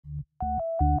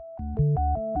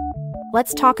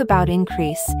Let's talk about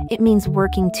increase. It means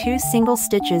working 2 single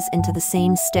stitches into the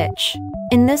same stitch.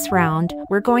 In this round,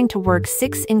 we're going to work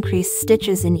 6 increase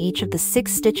stitches in each of the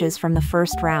 6 stitches from the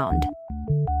first round.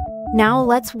 Now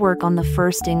let's work on the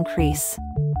first increase.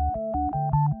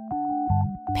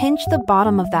 Pinch the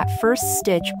bottom of that first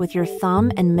stitch with your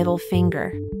thumb and middle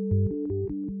finger.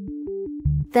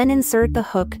 Then insert the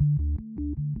hook,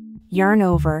 yarn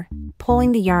over,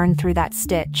 pulling the yarn through that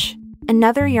stitch.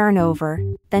 Another yarn over,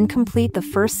 then complete the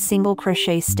first single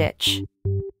crochet stitch.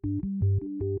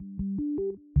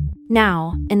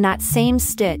 Now, in that same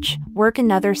stitch, work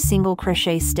another single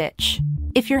crochet stitch.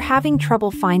 If you're having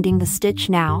trouble finding the stitch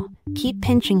now, keep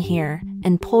pinching here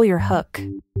and pull your hook.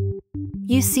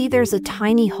 You see there's a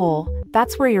tiny hole,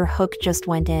 that's where your hook just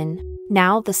went in.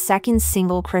 Now the second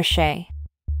single crochet.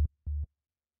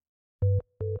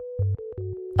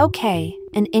 Okay,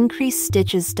 an increase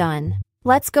stitch is done.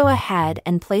 Let's go ahead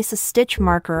and place a stitch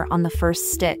marker on the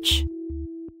first stitch.